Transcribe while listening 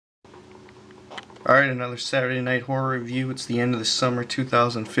Alright, another Saturday night horror review. It's the end of the summer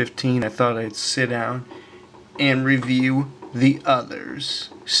 2015. I thought I'd sit down and review The Others.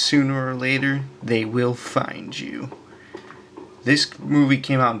 Sooner or later, they will find you. This movie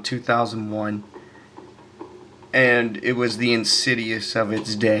came out in 2001, and it was the Insidious of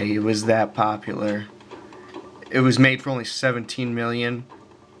its day. It was that popular. It was made for only $17 million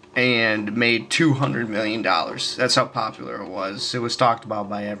and made $200 million. That's how popular it was. It was talked about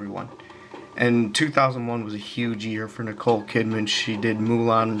by everyone. And 2001 was a huge year for Nicole Kidman. She did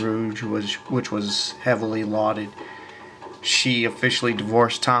Moulin Rouge, which was heavily lauded. She officially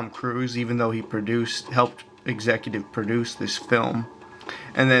divorced Tom Cruise, even though he helped executive produce this film.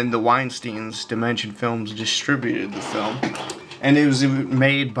 And then the Weinstein's Dimension Films distributed the film. And it was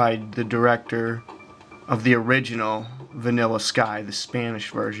made by the director of the original Vanilla Sky, the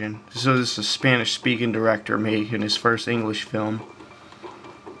Spanish version. So this is a Spanish-speaking director making his first English film.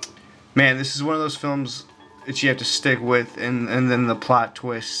 Man, this is one of those films that you have to stick with, and then the plot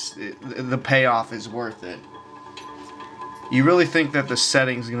twist, the payoff is worth it. You really think that the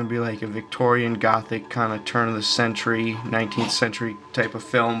setting's going to be like a Victorian Gothic kind of turn-of-the-century, 19th century type of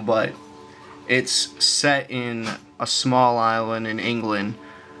film, but it's set in a small island in England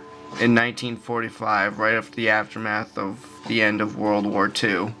in 1945, right after the aftermath of the end of World War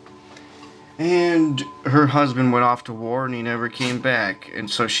II. And her husband went off to war and he never came back. And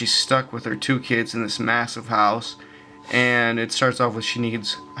so she's stuck with her two kids in this massive house. And it starts off with she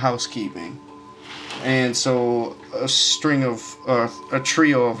needs housekeeping. And so a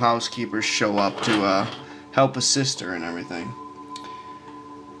trio of housekeepers show up to help assist her and everything.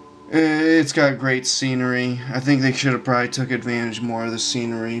 It's got great scenery. I think they should have probably took advantage more of the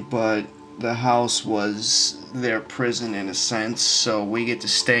scenery, but the house was their prison in a sense, so we get to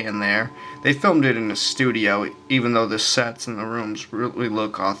stay in there. They filmed it in a studio, even though the sets and the rooms really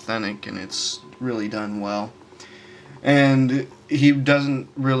look authentic, and it's really done well. And he doesn't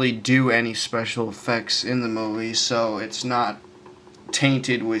really do any special effects in the movie, so it's not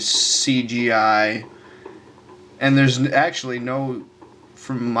tainted with CGI. And there's actually no,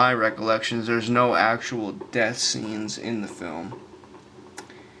 from my recollections, there's no actual death scenes in the film.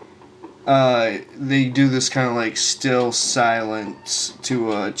 They do this kind of like still silence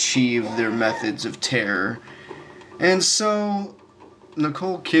to achieve their methods of terror. And so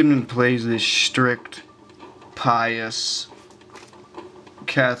Nicole Kidman plays this strict, pious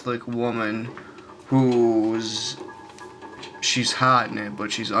Catholic woman she's hot in it,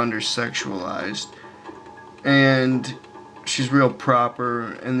 but she's under-sexualized. And she's real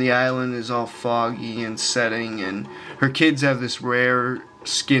proper, and the island is all foggy and setting, and her kids have this rare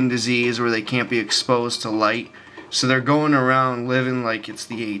skin disease where they can't be exposed to light, so they're going around living like it's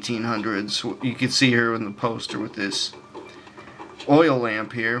the 1800s. You can see her in the poster with this oil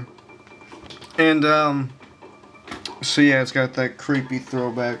lamp here. And so yeah, it's got that creepy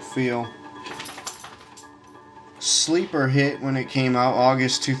throwback feel. Sleeper hit when it came out,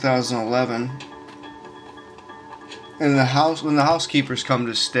 August 2011. And when the housekeepers come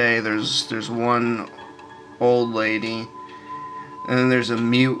to stay, there's one old lady, and then there's a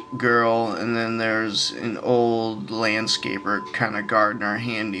mute girl, and then there's an old landscaper, kind of gardener,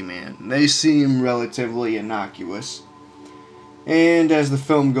 handyman. They seem relatively innocuous. And as the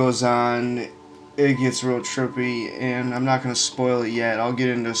film goes on, it gets real trippy, and I'm not going to spoil it yet. I'll get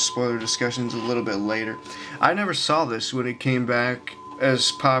into spoiler discussions a little bit later. I never saw this when it came back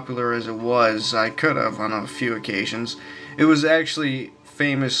as popular as it was. I could have on a few occasions. It was actually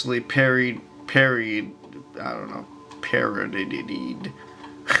famously parodied,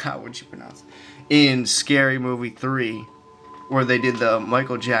 how would you pronounce it, in Scary Movie 3, where they did the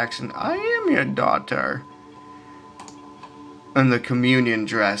Michael Jackson, "I am your daughter," and the communion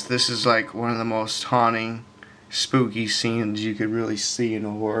dress. This is like one of the most haunting, spooky scenes you could really see in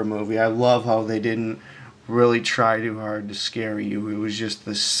a horror movie. I love how they didn't really try too hard to scare you. It was just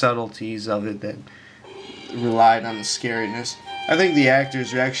the subtleties of it that relied on the scariness. I think the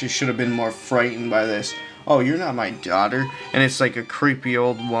actors actually should have been more frightened by this. "Oh, you're not my daughter," and it's like a creepy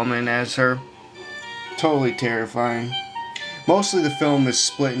old woman as her. Totally terrifying. Mostly the film is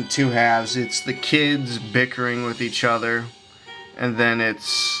split in two halves. It's the kids bickering with each other, and then I'm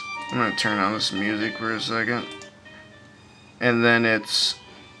gonna turn on this music for a second. And then it's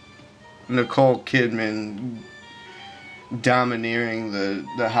Nicole Kidman domineering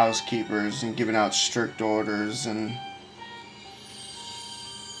the housekeepers and giving out strict orders. And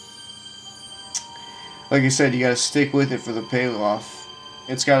like I said, you gotta stick with it for the payoff.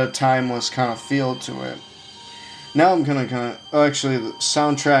 It's got a timeless kind of feel to it. Now I'm actually the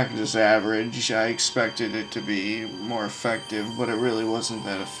soundtrack is average. I expected it to be more effective, but it really wasn't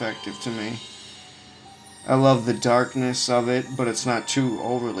that effective to me. I love the darkness of it, but it's not too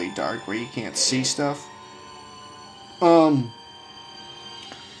overly dark where you can't see stuff. Now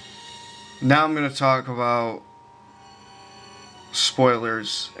I'm going to talk about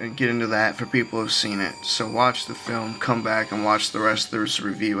spoilers and get into that for people who've seen it. So watch the film, come back and watch the rest of this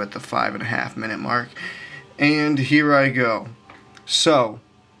review at the 5.5 minute mark. And here I go. So,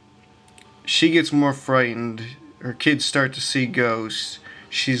 she gets more frightened. Her kids start to see ghosts.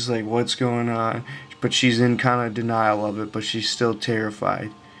 She's like, what's going on? But she's in kind of denial of it, but she's still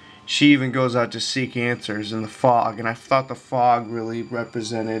terrified. She even goes out to seek answers in the fog, and I thought the fog really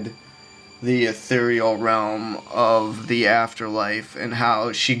represented the ethereal realm of the afterlife, and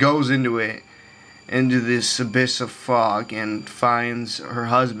how she goes into it, into this abyss of fog, and finds her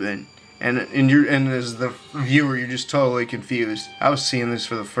husband. And as the viewer, you're just totally confused. I was seeing this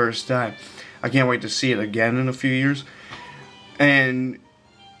for the first time. I can't wait to see it again in a few years. And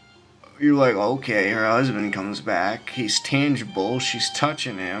you're like, okay, her husband comes back. He's tangible. She's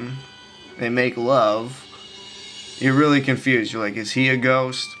touching him. They make love. You're really confused. You're like, is he a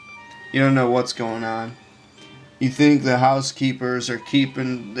ghost? You don't know what's going on. You think the housekeepers are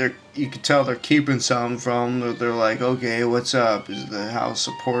keeping, you can tell they're keeping something from them. They're like, okay, what's up? Is the house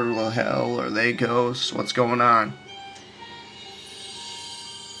a portal of hell? Are they ghosts? What's going on?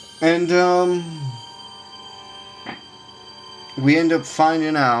 And, we end up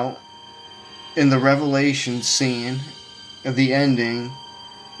finding out in the revelation scene of the ending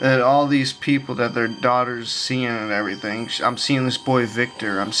that all these people that their daughter's seeing and everything, I'm seeing this boy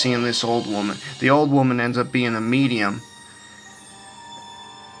Victor, I'm seeing this old woman. The old woman ends up being a medium.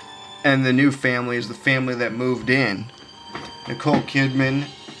 And the new family is the family that moved in. Nicole Kidman,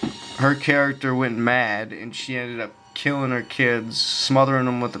 her character went mad and she ended up killing her kids, smothering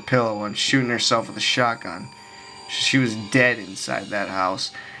them with a pillow and shooting herself with a shotgun. She was dead inside that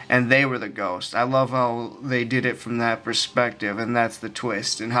house. And they were the ghost. I love how they did it from that perspective, and that's the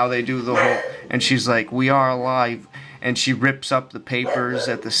twist, and how they do the whole, and she's like, we are alive, and she rips up the papers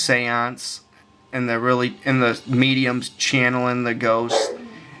at the seance, and the mediums channeling the ghost.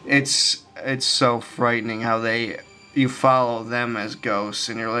 It's so frightening how you follow them as ghosts,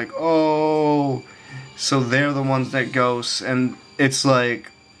 and you're like, oh, so they're the ones that ghosts, and it's like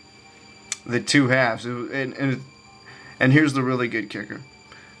the two halves, and here's the really good kicker.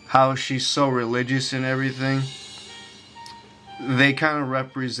 How she's so religious and everything, they kind of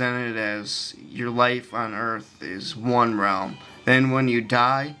represent it as your life on earth is one realm. Then when you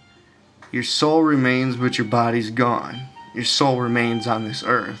die, your soul remains, but your body's gone. Your soul remains on this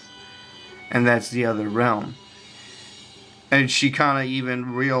earth, and that's the other realm. And she kind of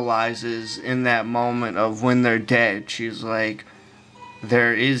even realizes in that moment of when they're dead, she's like,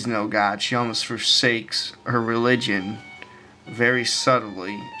 there is no God. She almost forsakes her religion. Very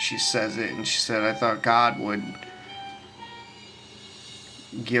subtly, she says it, and she said, I thought God would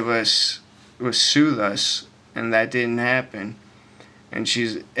soothe us, and that didn't happen. And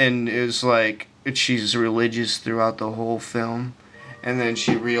it was like, she's religious throughout the whole film, and then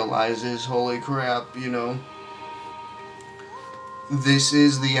she realizes, holy crap, this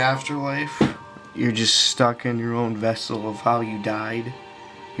is the afterlife. You're just stuck in your own vessel of how you died.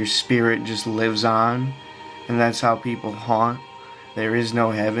 Your spirit just lives on. And that's how people haunt. There is no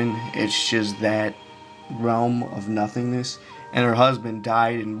heaven. It's just that realm of nothingness. And her husband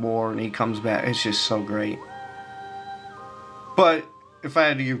died in war and he comes back. It's just so great. But if I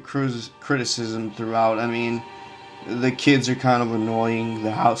had to give criticism throughout, I mean, the kids are kind of annoying.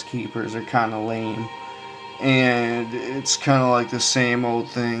 The housekeepers are kind of lame. And it's kind of like the same old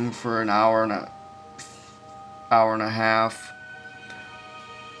thing for an hour and a half.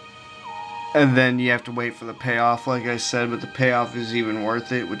 And then you have to wait for the payoff, like I said, but the payoff is even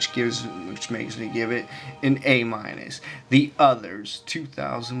worth it, which makes me give it an A-. The Others,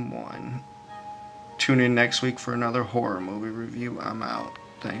 2001. Tune in next week for another horror movie review. I'm out.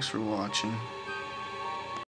 Thanks for watching.